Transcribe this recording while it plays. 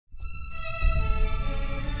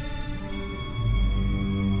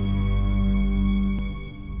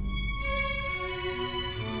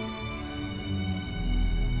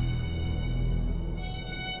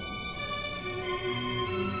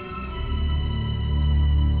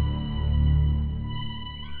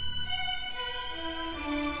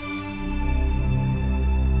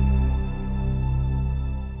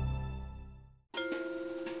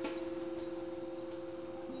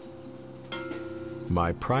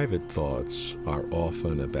My private thoughts are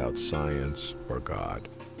often about science or God.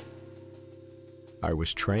 I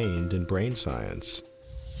was trained in brain science,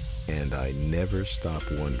 and I never stop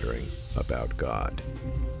wondering about God.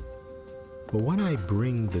 But when I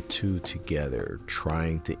bring the two together,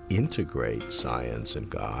 trying to integrate science and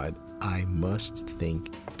God, I must think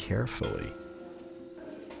carefully.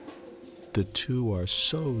 The two are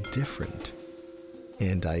so different,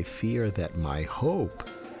 and I fear that my hope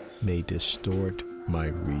may distort my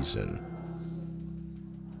reason.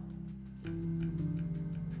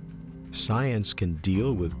 Science can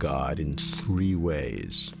deal with God in three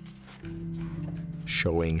ways: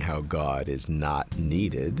 showing how God is not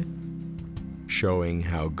needed, showing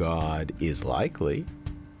how God is likely,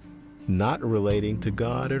 not relating to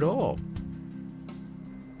God at all.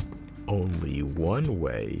 Only one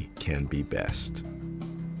way can be best.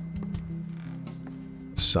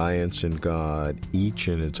 Science and God, each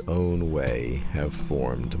in its own way, have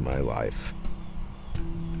formed my life.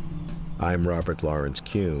 I'm Robert Lawrence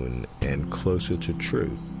Kuhn, and closer to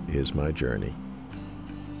truth is my journey.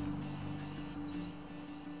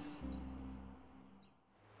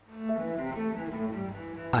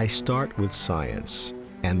 I start with science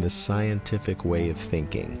and the scientific way of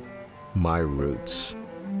thinking, my roots.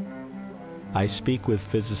 I speak with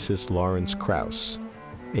physicist Lawrence Krauss,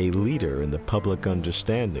 a leader in the public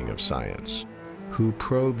understanding of science, who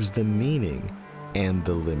probes the meaning and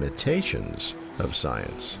the limitations of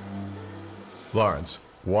science. Lawrence,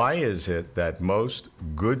 why is it that most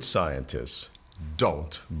good scientists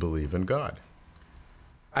don't believe in God?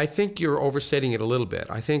 I think you're overstating it a little bit.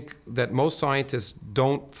 I think that most scientists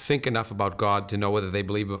don't think enough about God to know whether they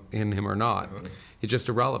believe in him or not. It's just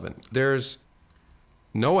irrelevant. There's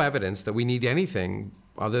no evidence that we need anything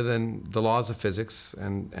other than the laws of physics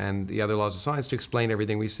and the other laws of science to explain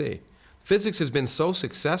everything we see. Physics has been so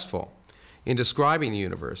successful in describing the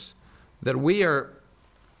universe that we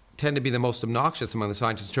tend to be the most obnoxious among the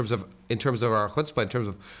scientists in terms of our chutzpah, in terms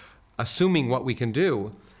of assuming what we can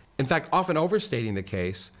do. In fact, often overstating the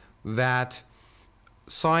case that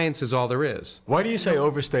science is all there is. Why do you say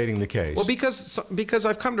overstating the case? Well, because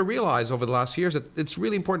I've come to realize over the last years that it's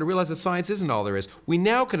really important to realize that science isn't all there is. We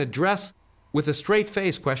now can address with a straight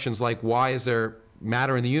face questions like, why is there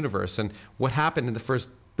matter in the universe, and what happened in the first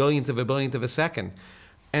billionth of a second.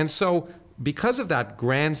 And so because of that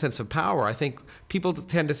grand sense of power, I think people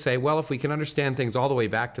tend to say, well, if we can understand things all the way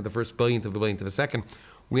back to the first billionth of a second,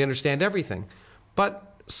 we understand everything.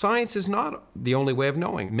 But science is not the only way of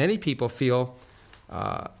knowing. Many people feel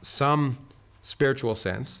some spiritual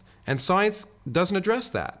sense, and science doesn't address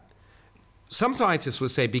that. Some scientists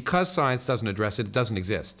would say because science doesn't address it, it doesn't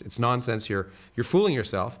exist. It's nonsense, you're fooling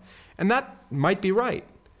yourself. And that might be right.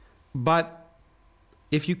 But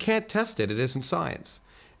if you can't test it, it isn't science.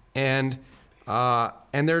 And there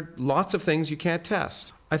are lots of things you can't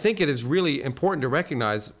test. I think it is really important to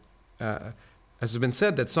recognize, as has been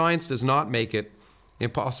said, that science does not make it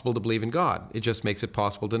impossible to believe in God. It just makes it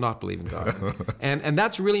possible to not believe in God. and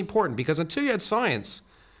that's really important, because until you had science,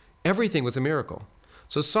 everything was a miracle.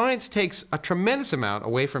 So science takes a tremendous amount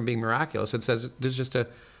away from being miraculous. It says there's just a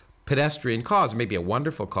pedestrian cause, maybe a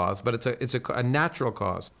wonderful cause, but it's a natural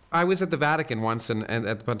cause. I was at the Vatican once and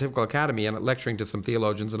at the Pontifical Academy and lecturing to some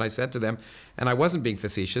theologians, and I said to them, and I wasn't being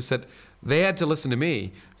facetious, that they had to listen to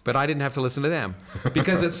me, but I didn't have to listen to them.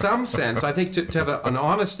 Because in some sense, I think to have an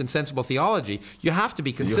honest and sensible theology, you have to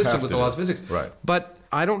be consistent with the laws of physics. Right. But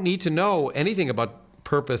I don't need to know anything about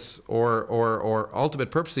purpose or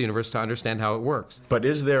ultimate purpose of the universe to understand how it works. But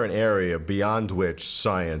is there an area beyond which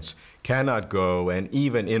science cannot go, and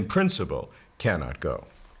even in principle cannot go?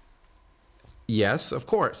 Yes, of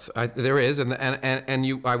course, there is, and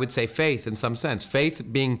I would say faith in some sense. Faith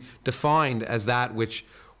being defined as that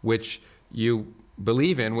which you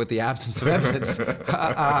believe in with the absence of evidence.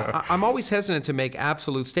 I'm always hesitant to make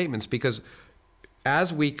absolute statements, because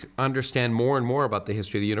as we understand more and more about the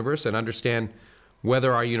history of the universe and understand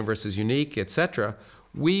whether our universe is unique, etc.,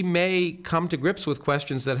 we may come to grips with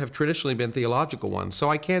questions that have traditionally been theological ones. So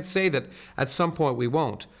I can't say that at some point we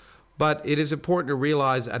won't. But it is important to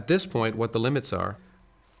realize at this point what the limits are.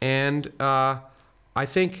 And I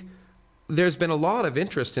think there's been a lot of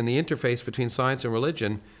interest in the interface between science and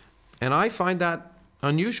religion, and I find that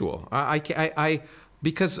unusual.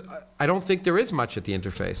 Because I don't think there is much at the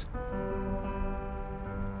interface.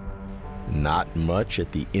 Not much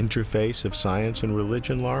at the interface of science and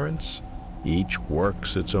religion, Lawrence? Each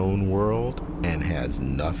works its own world and has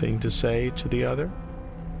nothing to say to the other?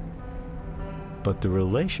 But the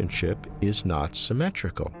relationship is not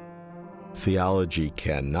symmetrical. Theology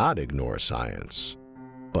cannot ignore science,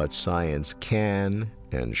 but science can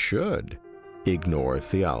and should ignore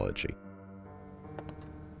theology.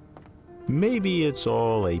 Maybe it's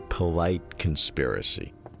all a polite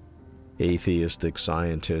conspiracy. Atheistic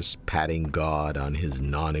scientists patting God on his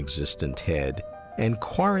non-existent head and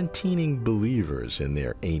quarantining believers in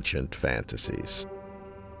their ancient fantasies.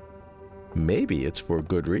 Maybe it's for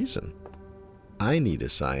good reason. I need a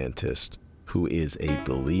scientist who is a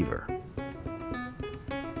believer.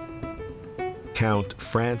 Count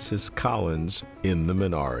Francis Collins in the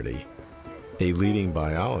minority, a leading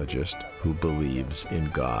biologist who believes in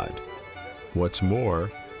God. What's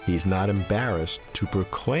more, he's not embarrassed to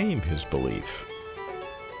proclaim his belief.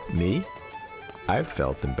 Me? I've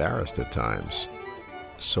felt embarrassed at times,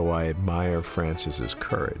 so I admire Francis's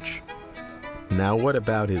courage. Now, what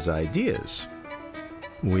about his ideas?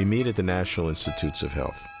 We meet at the National Institutes of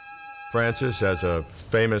Health. Francis, as a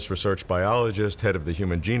famous research biologist, head of the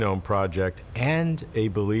Human Genome Project, and a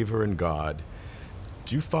believer in God,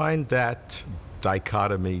 do you find that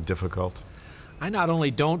dichotomy difficult? I not only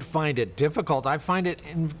don't find it difficult, I find it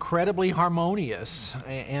incredibly harmonious.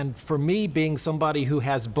 And for me, being somebody who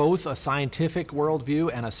has both a scientific worldview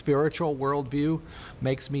and a spiritual worldview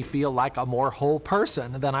makes me feel like a more whole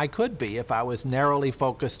person than I could be if I was narrowly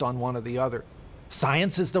focused on one or the other.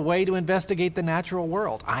 Science is the way to investigate the natural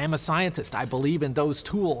world. I am a scientist. I believe in those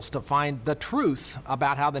tools to find the truth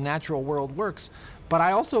about how the natural world works. But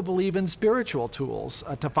I also believe in spiritual tools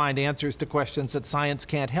to find answers to questions that science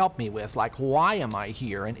can't help me with, like why am I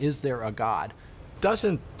here and is there a God?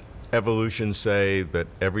 Doesn't evolution say that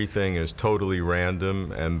everything is totally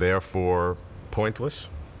random and therefore pointless?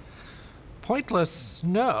 Pointless,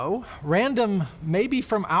 no. Random, maybe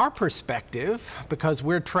from our perspective, because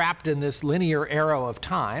we're trapped in this linear arrow of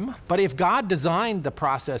time. But if God designed the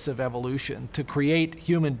process of evolution to create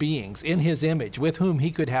human beings in his image with whom he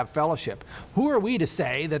could have fellowship, who are we to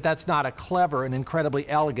say that that's not a clever and incredibly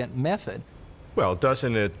elegant method? Well,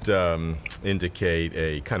 doesn't it indicate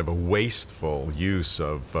a kind of a wasteful use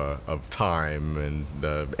of time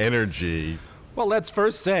and energy? Well, let's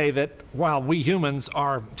first say that while we humans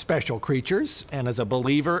are special creatures, and as a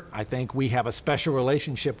believer, I think we have a special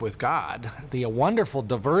relationship with God, the wonderful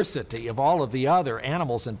diversity of all of the other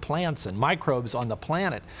animals and plants and microbes on the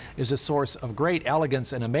planet is a source of great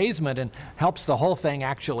elegance and amazement and helps the whole thing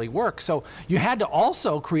actually work. So you had to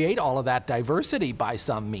also create all of that diversity by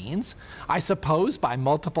some means. I suppose by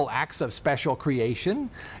multiple acts of special creation,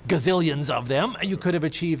 gazillions of them, you could have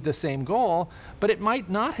achieved the same goal, but it might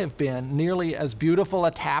not have been nearly as beautiful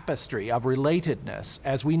a tapestry of relatedness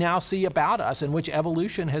as we now see about us, and which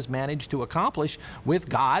evolution has managed to accomplish with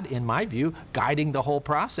God, in my view, guiding the whole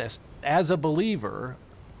process. As a believer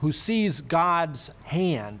who sees God's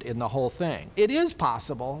hand in the whole thing, it is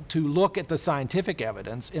possible to look at the scientific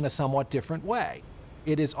evidence in a somewhat different way.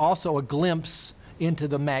 It is also a glimpse into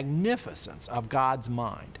the magnificence of God's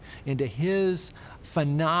mind, into his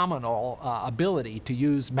phenomenal ability to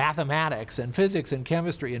use mathematics and physics and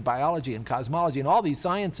chemistry and biology and cosmology and all these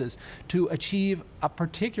sciences to achieve a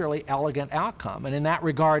particularly elegant outcome. And in that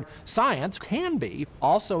regard, science can be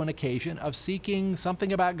also an occasion of seeking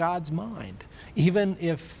something about God's mind, even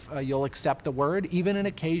if you'll accept the word, even an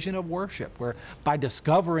occasion of worship, where by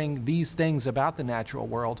discovering these things about the natural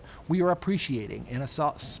world, we are appreciating in a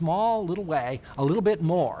small little way a little bit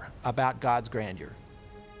more about God's grandeur.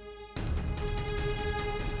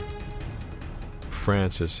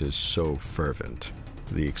 Francis is so fervent.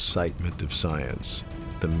 The excitement of science,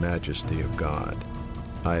 the majesty of God.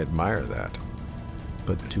 I admire that.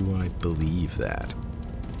 But do I believe that?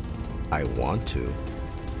 I want to.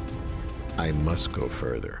 I must go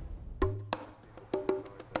further.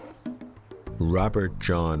 Robert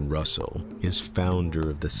John Russell is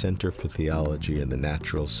founder of the Center for Theology and the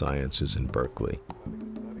Natural Sciences in Berkeley.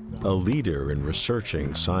 A leader in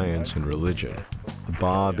researching science and religion,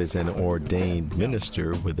 Bob is an ordained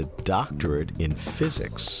minister with a doctorate in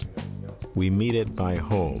physics. We meet at my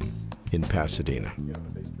home in Pasadena.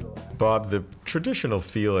 Bob, the traditional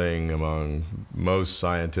feeling among most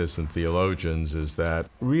scientists and theologians is that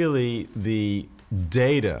really the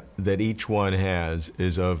data that each one has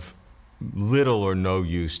is of little or no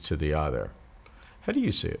use to the other. How do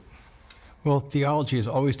you see it? Well, theology has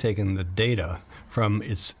always taken the data from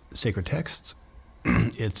its sacred texts,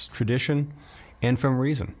 its tradition, and from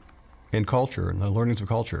reason and culture and the learnings of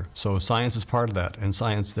culture. So science is part of that, and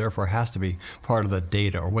science therefore has to be part of the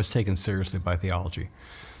data, or what's taken seriously by theology.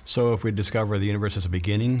 So if we discover the universe has a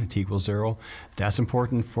beginning, t equals 0, that's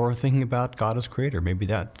important for thinking about God as creator. Maybe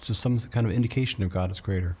that's just some kind of indication of God as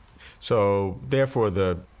creator. So therefore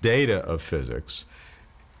the data of physics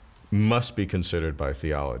must be considered by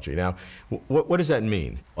theology. Now, what does that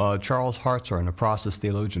mean? Charles Hartshorne, a process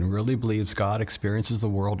theologian, really believes God experiences the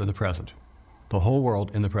world in the present, the whole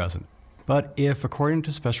world in the present. But if, according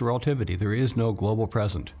to special relativity, there is no global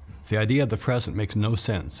present, the idea of the present makes no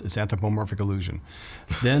sense, it's anthropomorphic illusion,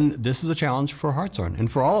 then this is a challenge for Hartshorne and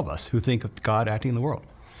for all of us who think of God acting in the world.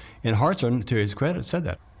 And Hartshorne, to his credit, said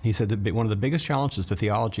that. He said that one of the biggest challenges to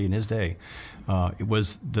theology in his day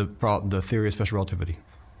was the theory of special relativity.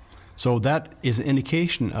 So that is an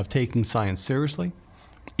indication of taking science seriously,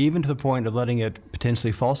 even to the point of letting it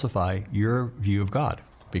potentially falsify your view of God.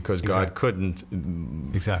 Because God couldn't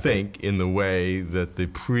think in the way that the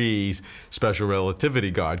pre-special relativity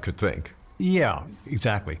God could think. Yeah,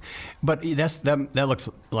 exactly. But that looks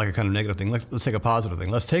like a kind of negative thing. Let's take a positive thing.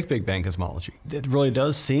 Let's take Big Bang cosmology. It really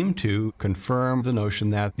does seem to confirm the notion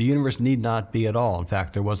that the universe need not be at all. In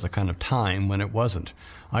fact, there was a kind of time when it wasn't.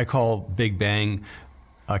 I call Big Bang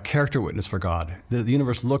a character witness for God. The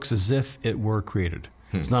universe looks as if it were created.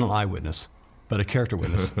 It's not an eyewitness, but a character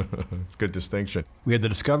witness. It's a good distinction. We have the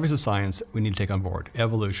discoveries of science that we need to take on board: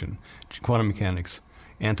 evolution, quantum mechanics,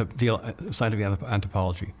 scientific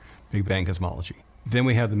anthropology, Big Bang cosmology. Then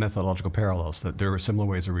we have the methodological parallels, that there are similar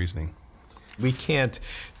ways of reasoning. We can't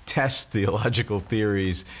test theological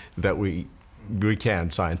theories that we can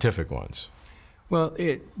scientific ones. Well,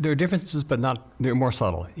 there are differences, but they're more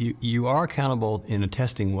subtle. You are accountable in a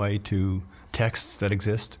testing way to texts that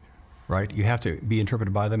exist, right? You have to be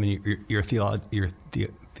interpreted by them, and your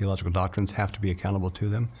theological doctrines have to be accountable to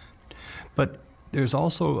them. But there's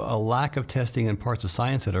also a lack of testing in parts of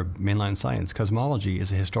science that are mainline science. Cosmology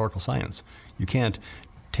is a historical science. You can't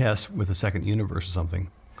test with a second universe or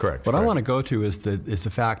something. Correct. What I want to go to is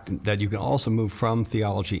the fact that you can also move from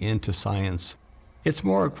theology into science. It's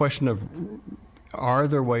more a question of, are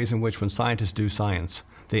there ways in which when scientists do science,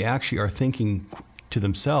 they actually are thinking to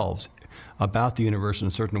themselves about the universe in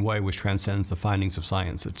a certain way which transcends the findings of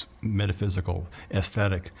science. It's metaphysical,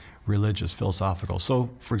 aesthetic, religious, philosophical. So,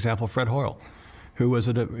 for example, Fred Hoyle, who was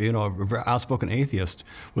a very outspoken atheist,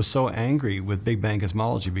 was so angry with Big Bang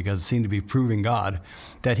cosmology because it seemed to be proving God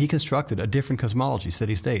that he constructed a different cosmology,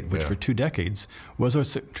 steady state, which for 2 decades was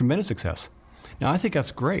a tremendous success. Now, I think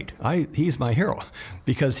that's great. He's my hero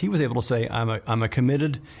because he was able to say, I'm a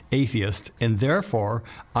committed atheist, and therefore,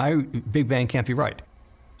 Big Bang can't be right.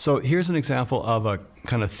 So here's an example of a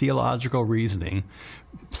kind of theological reasoning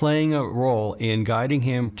playing a role in guiding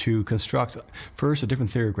him to construct, first, a different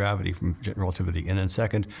theory of gravity from general relativity, and then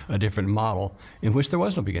second, a different model in which there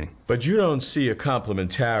was no beginning. But you don't see a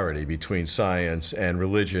complementarity between science and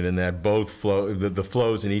religion in that both flow, the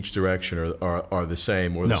flows in each direction are the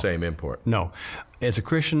same or the same import? No. As a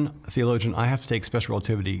Christian theologian, I have to take special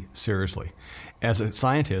relativity seriously. As a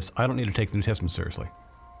scientist, I don't need to take the New Testament seriously.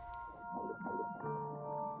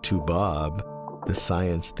 To Bob, the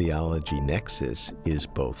science-theology nexus is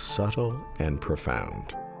both subtle and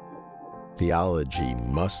profound. Theology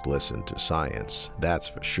must listen to science, that's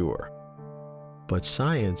for sure. But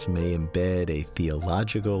science may embed a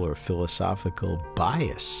theological or philosophical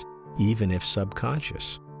bias, even if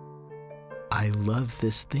subconscious. I love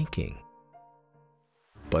this thinking.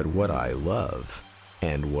 But what I love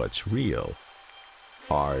and what's real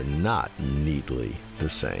are not neatly the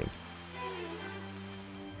same.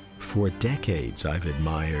 For decades, I've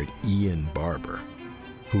admired Ian Barbour,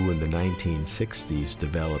 who in the 1960s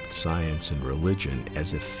developed science and religion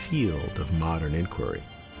as a field of modern inquiry.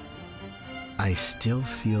 I still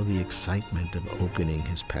feel the excitement of opening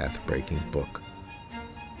his path-breaking book.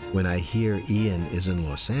 When I hear Ian is in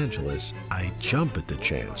Los Angeles, I jump at the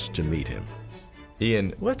chance to meet him.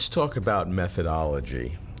 Ian, let's talk about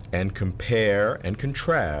methodology and compare and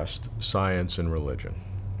contrast science and religion.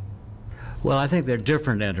 Well, I think they're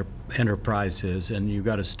different enterprises, and you've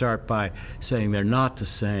got to start by saying they're not the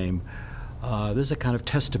same. There's a kind of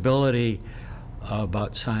testability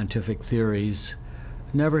about scientific theories,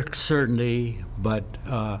 never certainty, but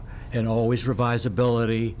and always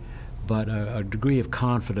revisability, but a degree of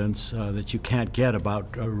confidence that you can't get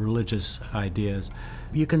about religious ideas.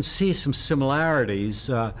 You can see some similarities.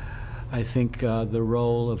 I think the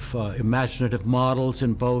role of imaginative models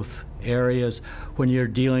in both areas, when you're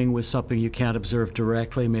dealing with something you can't observe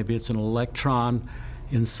directly, maybe it's an electron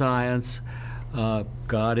in science,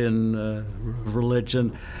 God in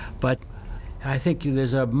religion, but I think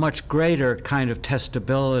there's a much greater kind of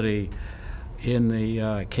testability in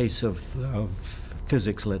the case of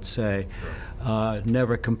physics, let's say,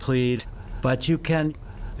 never complete, but you can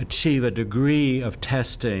achieve a degree of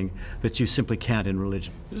testing that you simply can't in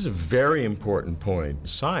religion. This is a very important point.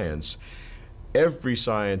 Science every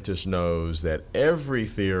scientist knows that every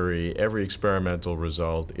theory, every experimental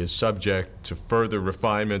result is subject to further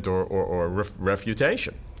refinement or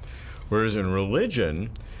refutation. Whereas in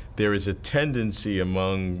religion, there is a tendency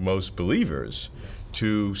among most believers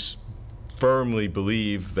to firmly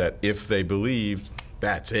believe that if they believe,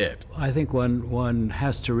 that's it. I think one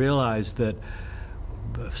has to realize that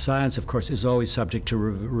science, of course, is always subject to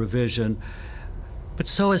revision, but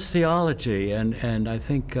so is theology, and I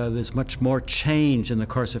think there's much more change in the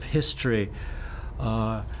course of history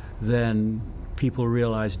than people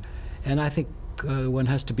realize. And I think one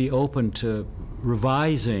has to be open to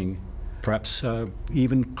revising perhaps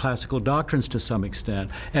even classical doctrines to some extent.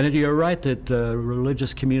 And you're right that the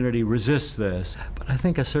religious community resists this, but I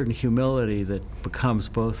think a certain humility that becomes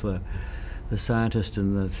both the scientist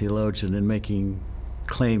and the theologian in making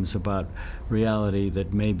claims about reality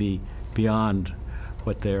that may be beyond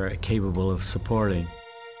what they're capable of supporting.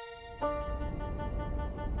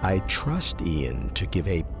 I trust Ian to give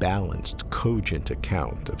a balanced, cogent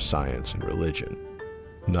account of science and religion,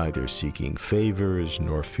 neither seeking favors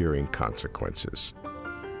nor fearing consequences.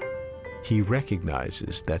 He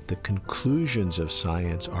recognizes that the conclusions of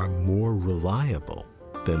science are more reliable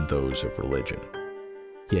than those of religion.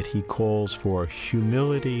 Yet he calls for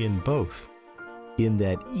humility in both, in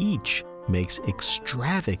that each makes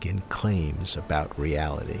extravagant claims about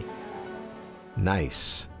reality.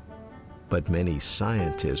 Nice, but many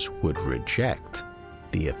scientists would reject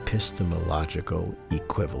the epistemological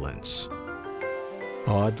equivalence.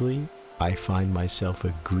 Oddly, I find myself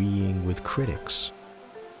agreeing with critics.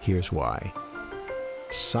 Here's why.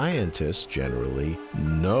 Scientists generally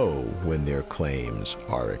know when their claims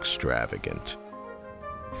are extravagant.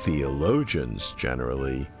 Theologians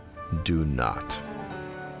generally do not.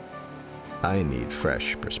 I need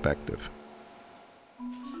fresh perspective.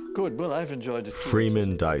 Good, well, I've enjoyed it.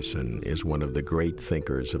 Freeman Dyson is one of the great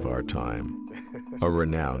thinkers of our time. A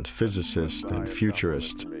renowned physicist and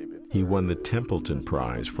futurist, he won the Templeton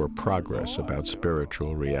Prize for progress about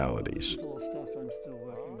spiritual realities.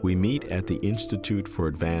 We meet at the Institute for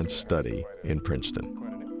Advanced Study in Princeton.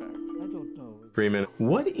 Freeman,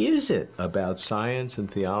 what is it about science and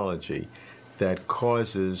theology that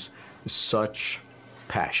causes such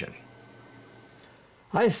passion?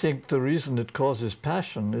 I think the reason it causes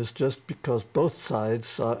passion is just because both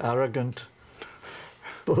sides are arrogant.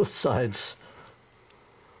 Both sides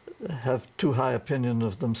have too high opinion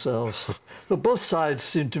of themselves. So both sides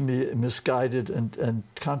seem to me misguided and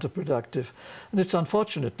counterproductive. And it's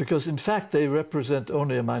unfortunate because, in fact, they represent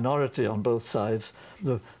only a minority on both sides.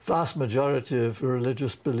 The vast majority of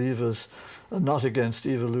religious believers are not against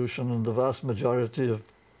evolution, and the vast majority of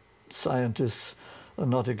scientists are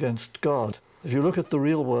not against God. If you look at the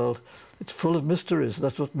real world, it's full of mysteries.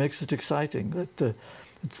 That's what makes it exciting. That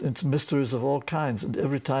it's mysteries of all kinds. And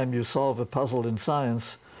every time you solve a puzzle in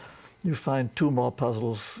science, you find two more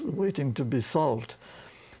puzzles waiting to be solved.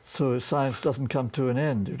 So science doesn't come to an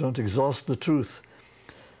end. You don't exhaust the truth.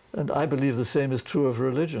 And I believe the same is true of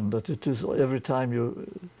religion, that it is every time you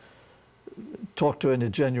talk to any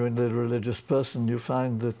genuinely religious person, you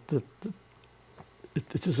find that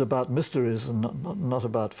it is about mysteries and not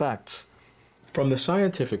about facts. From the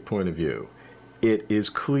scientific point of view, it is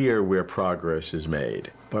clear where progress is made.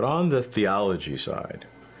 But on the theology side,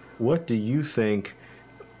 what do you think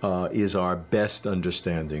is our best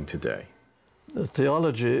understanding today? The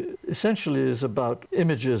theology essentially is about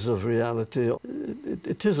images of reality.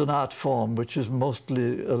 It is an art form which is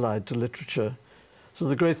mostly allied to literature. So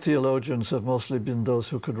the great theologians have mostly been those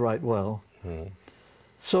who could write well.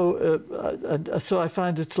 So I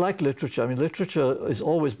find it's like literature. I mean, literature is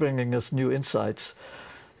always bringing us new insights.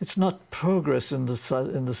 It's not progress in the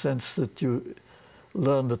sense that you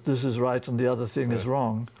learn that this is right and the other thing is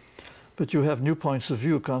wrong, but you have new points of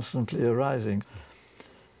view constantly arising.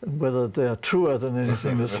 And whether they are truer than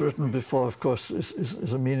anything that's written before, of course,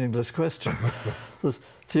 is a meaningless question. But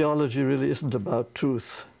theology really isn't about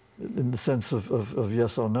truth in the sense of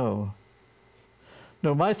yes or no.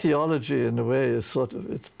 No, my theology, in a way, is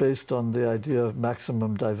it's based on the idea of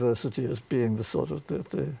maximum diversity as being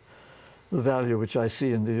the value which I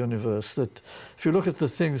see in the universe. That if you look at the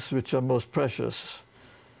things which are most precious,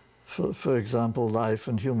 for example, life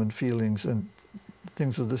and human feelings and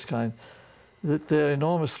things of this kind, that they're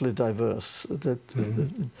enormously diverse. That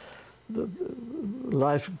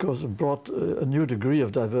life brought a new degree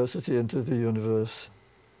of diversity into the universe.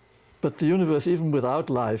 But the universe, even without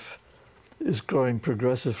life, is growing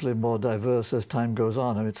progressively more diverse as time goes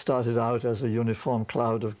on. I mean, it started out as a uniform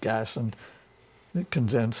cloud of gas, and it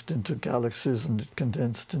condensed into galaxies, and it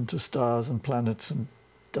condensed into stars and planets and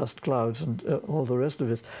dust clouds and all the rest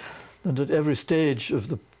of it. and at every stage of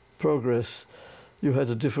the progress you had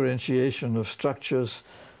a differentiation of structures,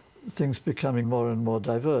 things becoming more and more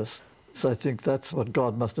diverse. So I think that's what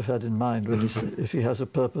God must have had in mind when if he has a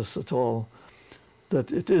purpose at all,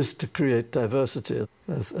 that it is to create diversity.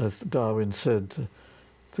 As Darwin said,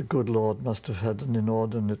 the good Lord must have had an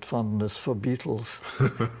inordinate fondness for beetles.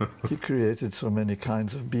 He created so many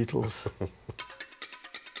kinds of beetles.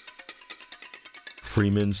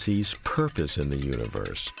 Freeman sees purpose in the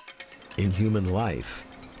universe, in human life,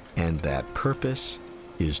 and that purpose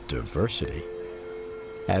is diversity.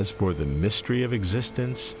 As for the mystery of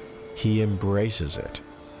existence, he embraces it.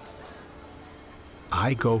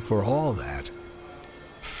 I go for all that.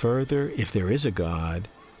 Further, if there is a God,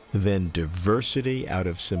 then diversity out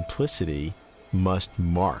of simplicity must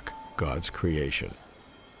mark God's creation.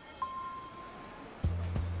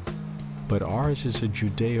 But ours is a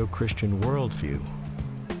Judeo-Christian worldview.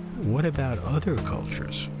 What about other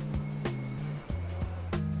cultures?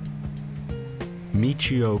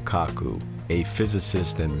 Michio Kaku, a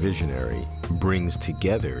physicist and visionary, brings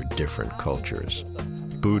together different cultures,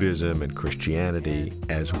 Buddhism and Christianity,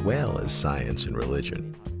 as well as science and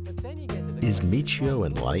religion. Is Michio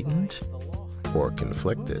enlightened or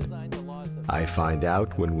conflicted? I find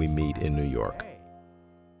out when we meet in New York.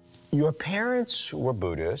 Your parents were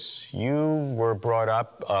Buddhists. You were brought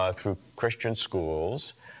up through Christian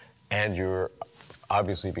schools, and you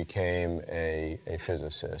obviously became a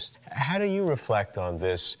physicist. How do you reflect on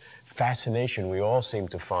this fascination we all seem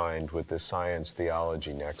to find with the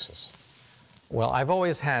science-theology nexus? Well, I've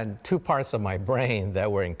always had two parts of my brain that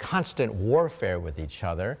were in constant warfare with each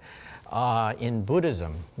other. In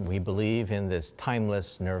Buddhism, we believe in this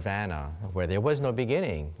timeless nirvana, where there was no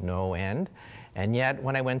beginning, no end. And yet,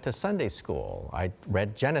 when I went to Sunday school, I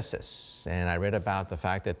read Genesis, and I read about the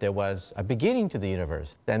fact that there was a beginning to the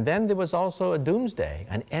universe. And then there was also a doomsday,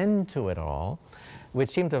 an end to it all, which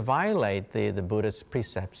seemed to violate the Buddhist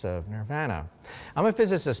precepts of nirvana. I'm a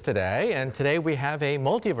physicist today, and today we have a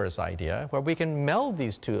multiverse idea where we can meld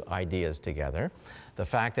these two ideas together. The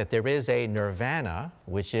fact that there is a nirvana,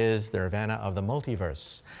 which is the nirvana of the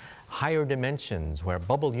multiverse, higher dimensions where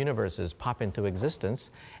bubble universes pop into existence,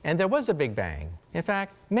 and there was a Big Bang. In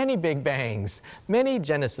fact, many Big Bangs, many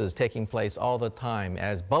genesis taking place all the time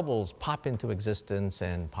as bubbles pop into existence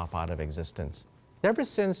and pop out of existence. Ever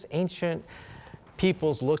since ancient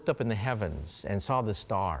peoples looked up in the heavens and saw the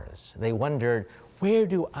stars, they wondered, where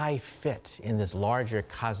do I fit in this larger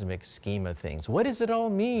cosmic scheme of things? What does it all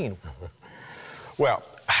mean? Well,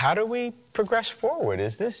 how do we progress forward?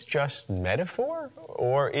 Is this just metaphor,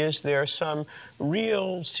 or is there some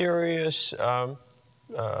real serious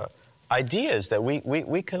ideas that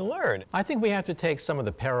we can learn? I think we have to take some of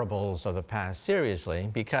the parables of the past seriously,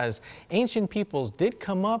 because ancient peoples did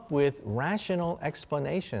come up with rational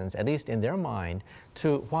explanations, at least in their mind,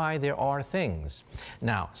 to why there are things.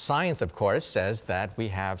 Now, science, of course, says that we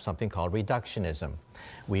have something called reductionism.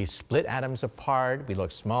 We split atoms apart, we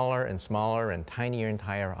look smaller and smaller and tinier and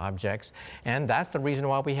tinier objects, and that's the reason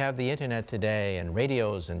why we have the internet today, and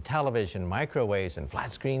radios and television, microwaves and flat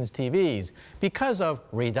screens, TVs, because of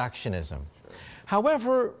reductionism.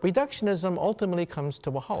 However, reductionism ultimately comes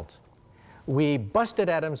to a halt. We busted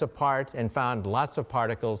atoms apart and found lots of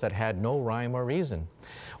particles that had no rhyme or reason.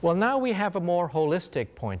 Well, now we have a more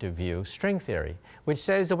holistic point of view, string theory, which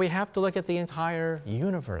says that we have to look at the entire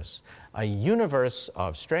universe, a universe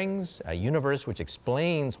of strings, a universe which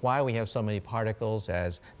explains why we have so many particles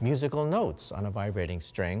as musical notes on a vibrating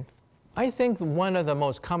string. I think one of the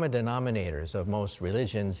most common denominators of most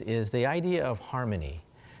religions is the idea of harmony,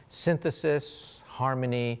 synthesis,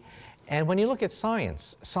 harmony. And when you look at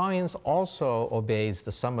science, science also obeys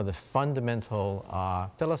some of the fundamental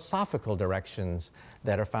philosophical directions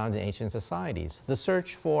that are found in ancient societies. The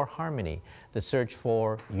search for harmony, the search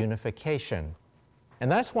for unification.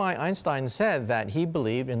 And that's why Einstein said that he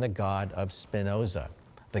believed in the God of Spinoza,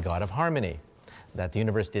 the God of harmony, that the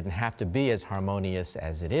universe didn't have to be as harmonious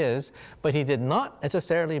as it is, but he did not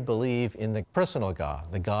necessarily believe in the personal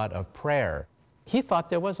God, the God of prayer. He thought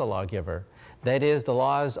there was a lawgiver, that is, the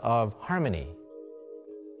laws of harmony.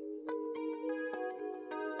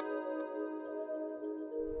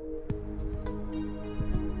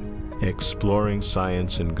 Exploring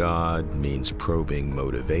science and God means probing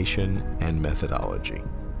motivation and methodology.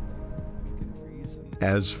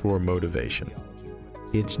 As for motivation,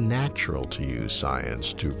 it's natural to use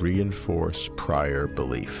science to reinforce prior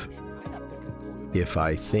belief. If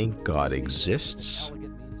I think God exists,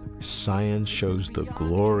 science shows the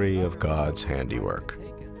glory of God's handiwork.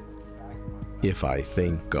 If I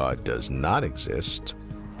think God does not exist,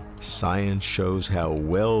 Science shows how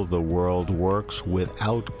well the world works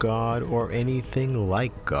without God or anything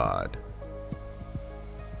like God.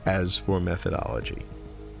 As for methodology,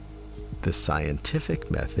 the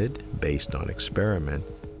scientific method, based on experiment,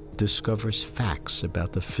 discovers facts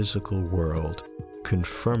about the physical world,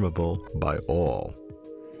 confirmable by all.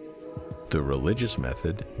 The religious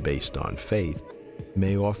method, based on faith,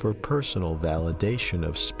 may offer personal validation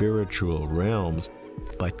of spiritual realms,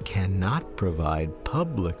 but cannot provide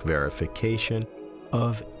public verification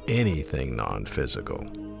of anything non-physical.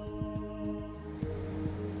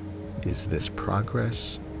 Is this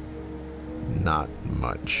progress? Not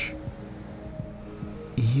much.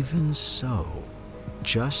 Even so,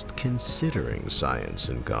 just considering science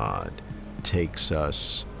and God takes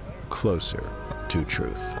us closer to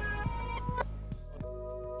truth.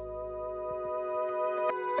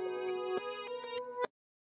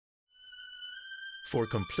 For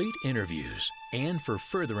complete interviews and for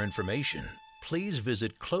further information, please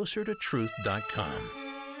visit closertotruth.com.